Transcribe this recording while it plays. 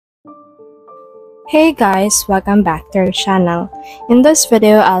Hey guys, welcome back to our channel. In this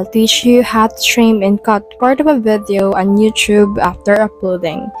video, I'll teach you how to trim and cut part of a video on YouTube after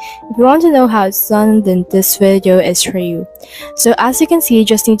uploading. If you want to know how it's done, then this video is for you. So as you can see, you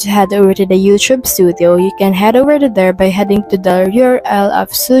just need to head over to the YouTube studio. You can head over to there by heading to the URL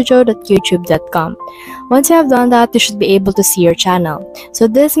of studio.youtube.com. Once you have done that, you should be able to see your channel. So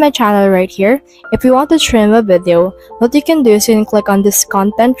this is my channel right here. If you want to trim a video, what you can do is you can click on this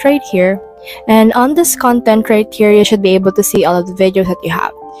content right here. And on this content right here, you should be able to see all of the videos that you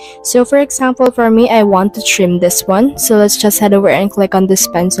have. So for example, for me, I want to trim this one. So let's just head over and click on this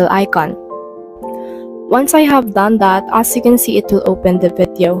pencil icon. Once I have done that, as you can see, it will open the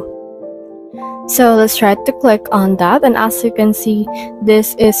video. So let's try to click on that, and as you can see,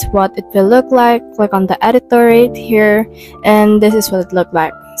 this is what it will look like. Click on the editor right here, and this is what it looked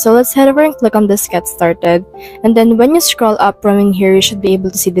like. So let's head over and click on this get started, and then when you scroll up from in here, you should be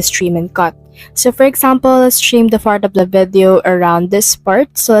able to see this trim and cut. So for example, let's trim the part of the video around this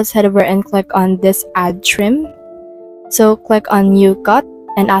part. So let's head over and click on this add trim. So click on new cut,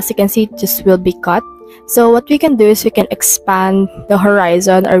 and as you can see, this will be cut. So what we can do is we can expand the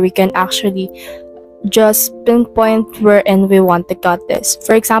horizon, or we can actually just pinpoint wherein we want to cut this.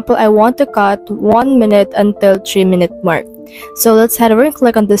 For example, I want to cut 1 minute until 3-minute mark. So let's head over and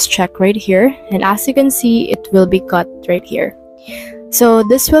click on this check right here, and as you can see, it will be cut right here. So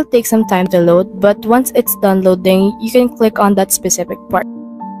this will take some time to load, but once it's done loading, you can click on that specific part.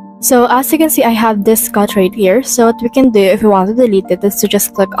 So as you can see, I have this cut right here. So what we can do if we want to delete it is to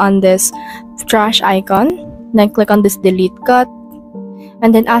just click on this trash icon, then click on this delete cut,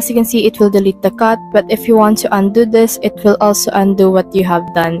 and then as you can see, it will delete the cut. But if you want to undo this, it will also undo what you have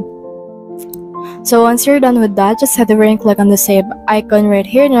done. So once you're done with that, just head over and click on the save icon right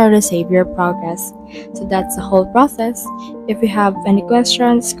here in order to save your progress. So that's the whole process. If you have any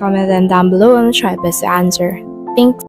questions, comment them down below and I'll try best to answer. Thanks.